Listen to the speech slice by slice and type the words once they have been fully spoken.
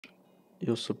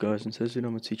Yo, what's up guys, in today's video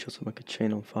I'm going to teach you how to make a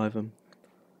chain on FiveM.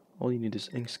 All you need is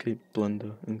Inkscape,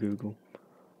 Blender and Google.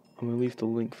 I'm going to leave the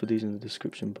link for these in the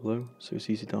description below so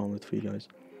it's easy to download for you guys.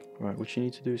 Alright, what you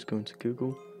need to do is go into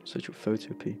Google, search up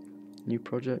Photopea, new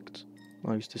project,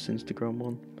 I use this Instagram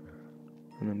one,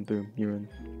 and then boom, you're in.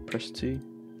 Press T,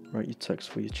 write your text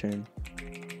for your chain.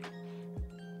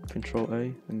 Control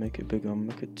A and make it bigger,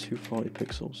 make it 240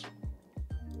 pixels.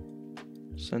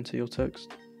 Center your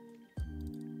text.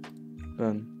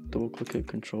 Then double click it,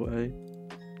 Control A,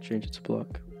 change it to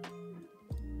black.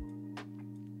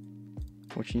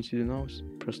 What you need to do now is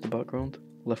press the background,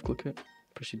 left click it,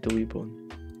 press your delete button.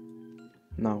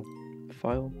 Now,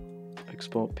 File,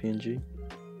 Export PNG.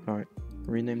 Alright,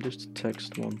 rename this to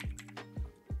text1.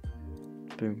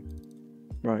 Boom.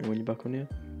 Right, when you're back on here,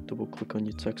 double click on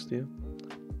your text here,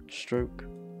 stroke,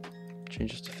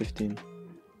 change this to 15.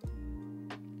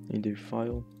 You do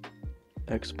File,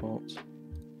 Export.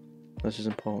 This is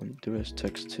important, do it as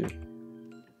text2.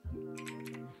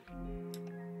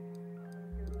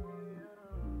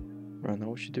 Right, now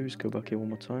what you do is go back here one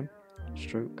more time,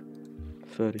 stroke,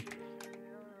 30.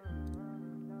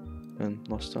 And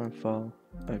last time, File,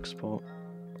 Export,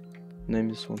 name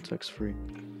this one text3.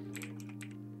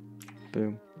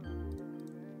 Boom.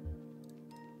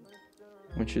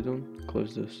 Once you're done,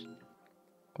 close this.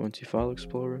 Go into your File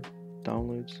Explorer,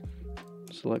 Downloads,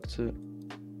 select it,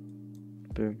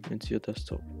 boom, into your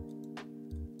desktop.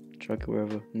 Drag it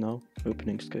wherever. Now,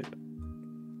 open Inkscape.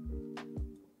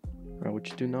 Right, what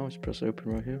you do now is press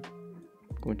open right here,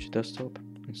 go into your desktop,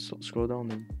 and scroll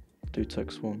down and do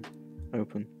text1,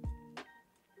 open.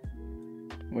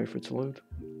 Wait for it to load.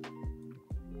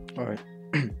 Alright,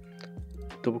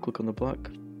 double click on the black,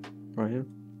 right here,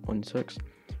 on your text.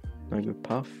 Now go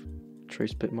Path,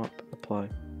 Trace Bitmap, Apply.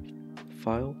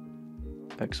 File,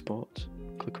 Export,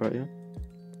 click right here.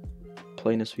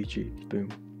 Plain SVG, boom.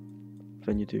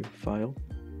 Then you do File,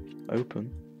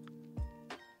 Open,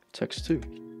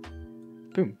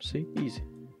 Text2. Boom, see, easy.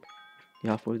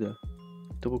 You're halfway there.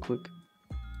 Double click,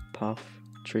 Path,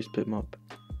 Trace Bitmap,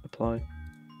 Apply,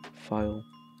 File,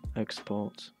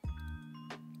 Export,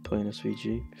 Plain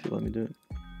SVG, if you let me do it.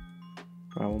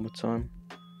 Alright, one more time.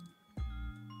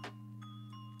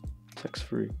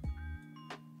 Text3.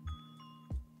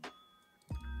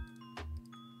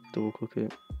 Double click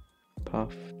it,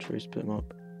 Path, Trace Bitmap,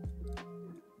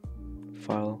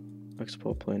 File,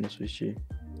 Export Plain SVG.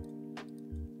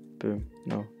 Boom.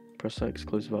 Now press X,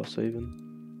 close without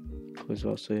saving, close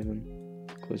without saving,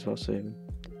 close without saving.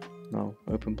 Now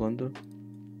open Blender,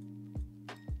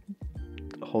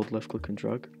 hold left click and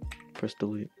drag, press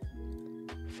delete.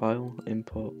 File,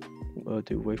 import,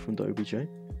 do waveform.obj.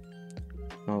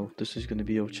 Now this is going to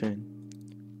be your chain.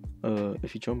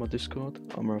 If you join my Discord,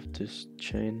 I'm gonna have this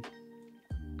chain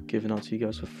given out to you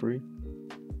guys for free,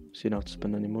 so you don't have to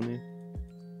spend any money.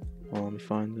 Oh, let me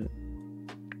find it.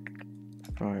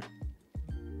 Alright,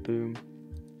 boom.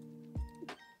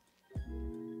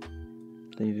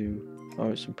 Then you do, oh,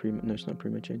 it's some no, it's not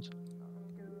pre-made chains.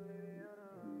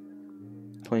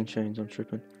 Plain chains, I'm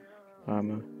tripping.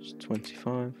 It's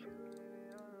 25.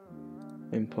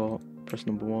 Import, press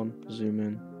number 1, zoom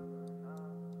in.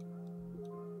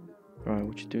 Alright,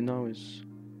 what you do now is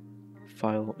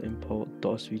File,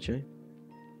 import.svj.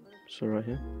 So right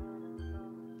here.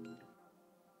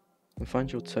 And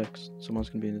find your text, someone's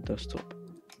going to be in the desktop.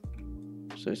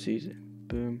 So it's easy.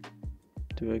 Boom.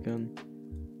 Do it again.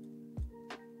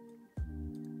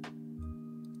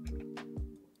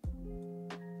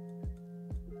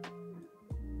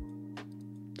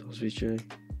 .svj.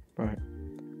 Right.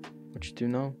 What you do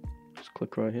now, just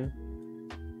click right here.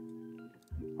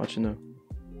 Actually no.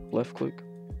 Left click,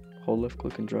 hold left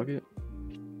click and drag it.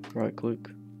 Right click,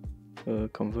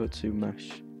 convert to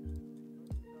mesh.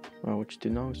 Right, what you do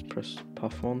now is press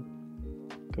Path 1,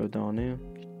 go down here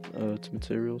to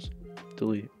materials,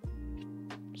 delete.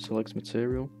 Select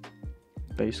material,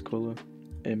 base color,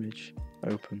 image,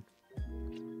 open.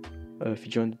 If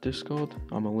you join the Discord,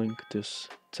 I'm gonna link this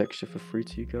texture for free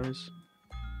to you guys.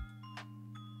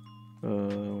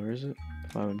 Where is it?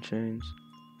 FiveM chains,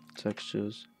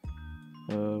 textures.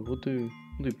 We'll do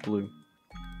blue.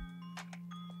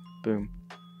 Boom.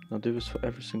 Now do this for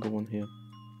every single one here.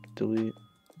 Delete,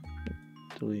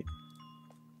 delete.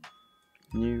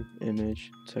 New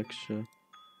image, texture.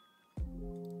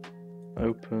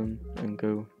 Open and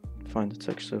go find the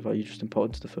texture that you just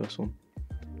imported to the first one.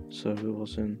 So it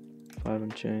was in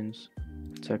FiveM chains,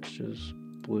 textures,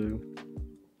 blue,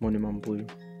 Moneyman blue.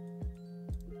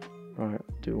 Right,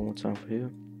 do it one more time for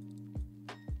here.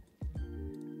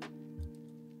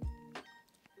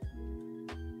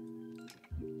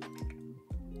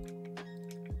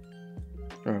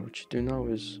 Alright, what you do now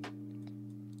is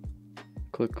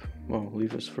click, well,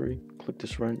 leave it as free, click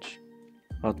this wrench,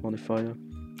 add modifier,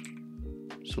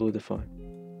 solidify.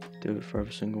 Do it for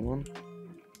every single one.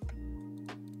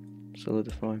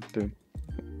 Solidify, boom.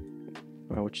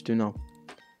 Alright, what you do now?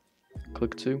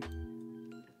 Click 2,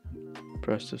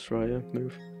 press this right here,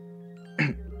 move.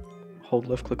 Hold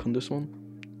left click on this one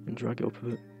and drag it up a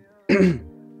bit.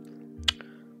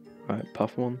 Alright,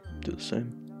 path 1, do the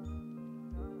same.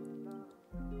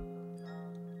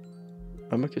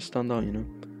 I make it stand out, you know.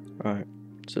 Alright,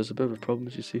 so there's a bit of a problem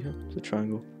as you see here, it's a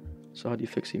triangle. So how do you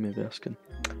fix it, you may be asking?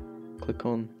 Click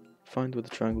on, find where the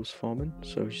triangle's forming,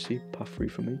 so as you see, path 3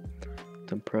 for me.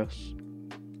 Then press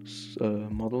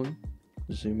modeling,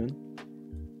 zoom in.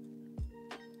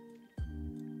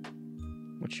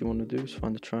 What you want to do is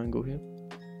find the triangle here.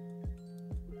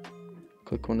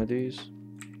 Click one of these,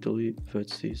 delete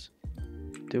vertices.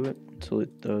 Do it until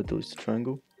it deletes the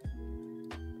triangle.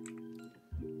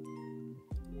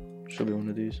 Should be one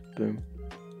of these, boom.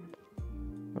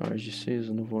 Alright, as you see, there's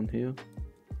another one here.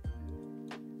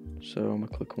 So I'm gonna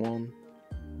click 1.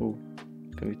 Oh,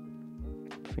 it's gonna be,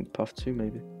 I think path 2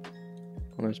 maybe.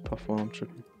 Oh no, it's path 1, I'm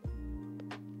tripping.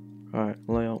 Alright,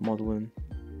 layout, modeling.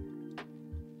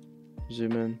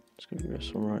 Zoom in, it's gonna be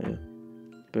this one right here.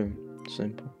 Boom,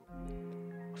 simple.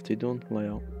 After you're done,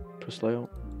 layout, press layout.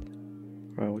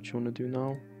 Right, what you want to do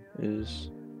now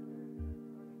is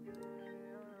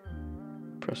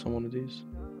press on one of these,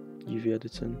 UV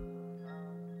editing,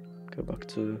 go back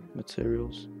to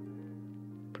materials,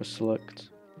 press select,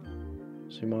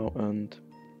 zoom out, and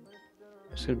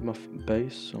it's going to be my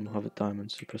base, so I'm going to have a diamond,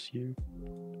 so press U,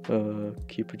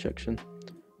 key projection,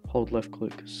 hold left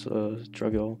click,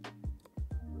 drag it all,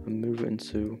 and move it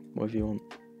into whatever you want,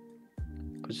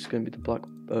 because it's going to be the black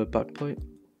back plate.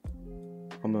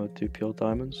 I'm going to do pure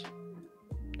diamonds.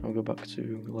 I'll go back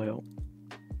to layout.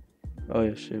 Oh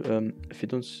yeah, shoot. If you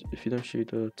don't shoot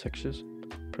the textures,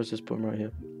 press this button right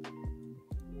here,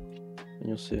 and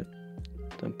you'll see it.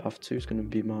 Then path 2 is going to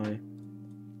be my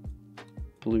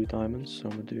blue diamonds. So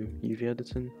I'm going to do UV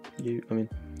editing.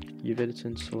 UV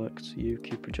editing. Select U,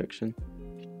 key projection.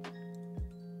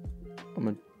 I'm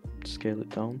going to scale it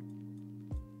down.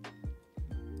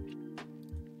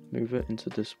 Move it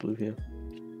into this blue here.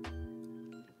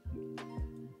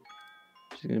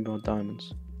 It's going to be my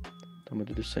diamonds. I'm going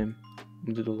to do the same. I'm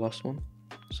going to do the last one.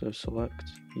 So select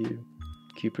U,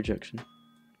 key projection.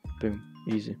 Boom,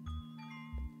 easy.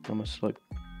 I'm going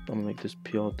to make this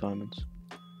pure diamonds.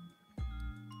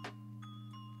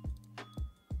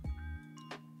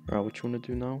 Right, what you want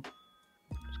to do now?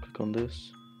 Let's click on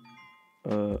this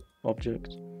object.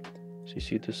 So you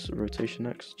see this rotation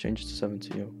X, change it to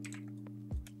 70. Yo.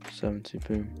 70,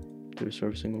 boom. Do this for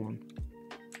every single one.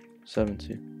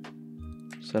 70.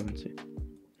 70.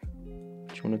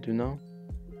 What you want to do now?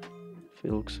 If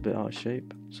it looks a bit out of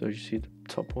shape, so as you see the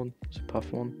top one, it's a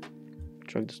path 1.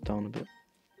 Drag this down a bit.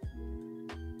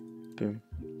 Boom.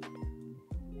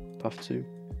 Path 2.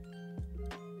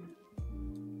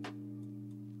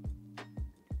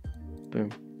 Boom.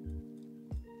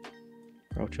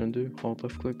 Right, what you want to do? Hold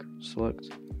left click, select,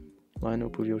 line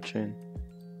up with your chain.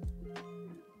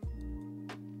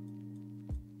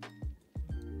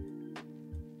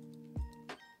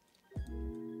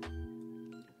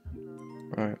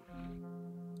 Right.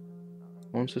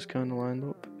 Once it's kind of lined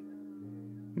up,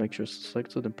 make sure it's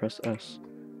selected and press S,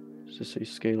 just so you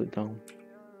scale it down.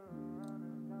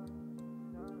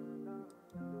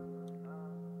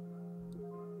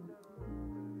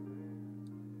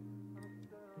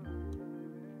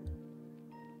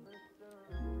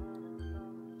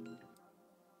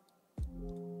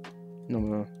 Now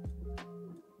I'm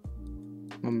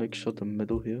gonna make sure the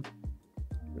middle here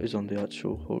is on the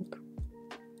actual hook.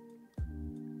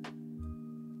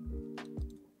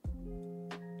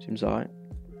 Seems alright.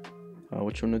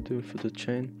 What you want to do for the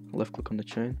chain, left click on the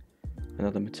chain and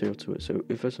add a material to it. So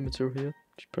if there's a material here,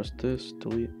 just press this,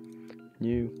 delete,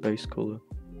 new, base color,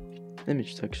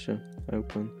 image texture,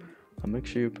 open, and make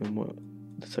sure you open what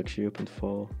the texture you opened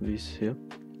for these here.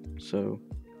 So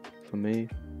for me,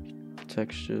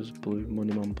 textures, blue,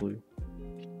 moneyman blue.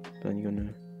 Then you're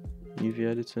gonna UV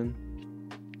editing,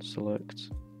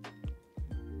 select.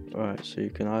 Alright, so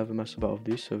you can either mess about with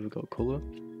these so we've got color,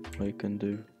 or you can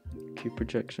do key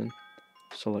projection,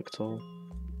 select all.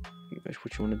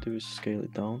 What you want to do is scale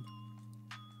it down.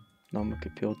 Now make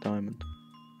it pure diamond.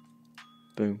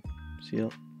 Boom. See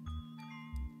that?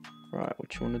 Right,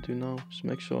 what you want to do now is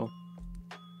make sure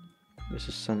this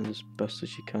is centered as best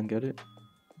as you can get it.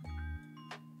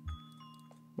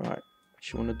 Right,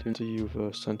 what you want to do is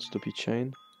you center W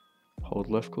chain, hold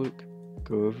left click,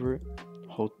 go over it,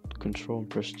 hold Control and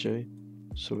press J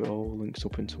so it all links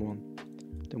up into one.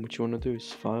 Then what you want to do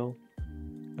is File,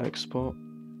 Export,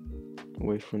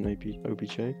 away from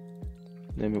OBJ,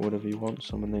 name it whatever you want,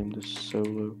 so I'm going to name this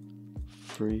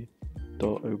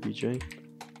solo3.obj,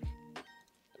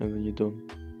 and then you're done.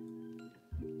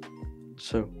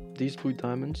 So these blue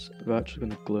diamonds are actually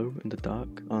going to glow in the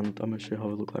dark, and I'm going to show you how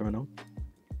they look like right now.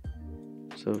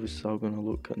 So this is how they're going to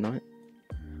look at night,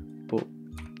 but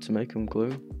to make them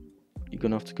glow, you're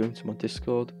going to have to go into my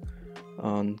Discord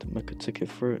and make a ticket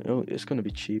for it. Oh, it's going to be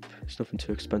cheap, it's nothing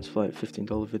too expensive, like a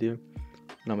 $15 video,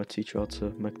 and I'm going to teach you how to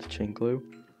make the chain glow,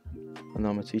 and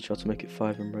I'm going to teach you how to make it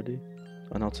FiveM ready,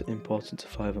 and how to import into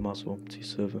FiveM as well to your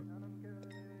server.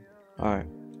 Alright,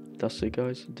 that's it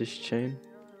guys. This chain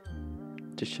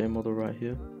model right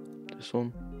here, this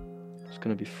one, it's going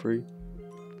to be free.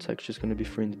 Texture's going to be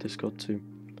free in the Discord too.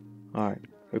 Alright,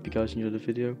 hope you guys enjoyed the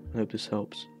video, and hope this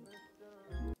helps.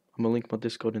 I'm going to link my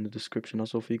Discord in the description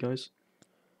as well for you guys,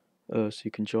 so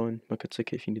you can join, make a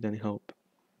ticket if you need any help.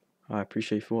 I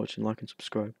appreciate you for watching, like and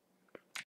subscribe.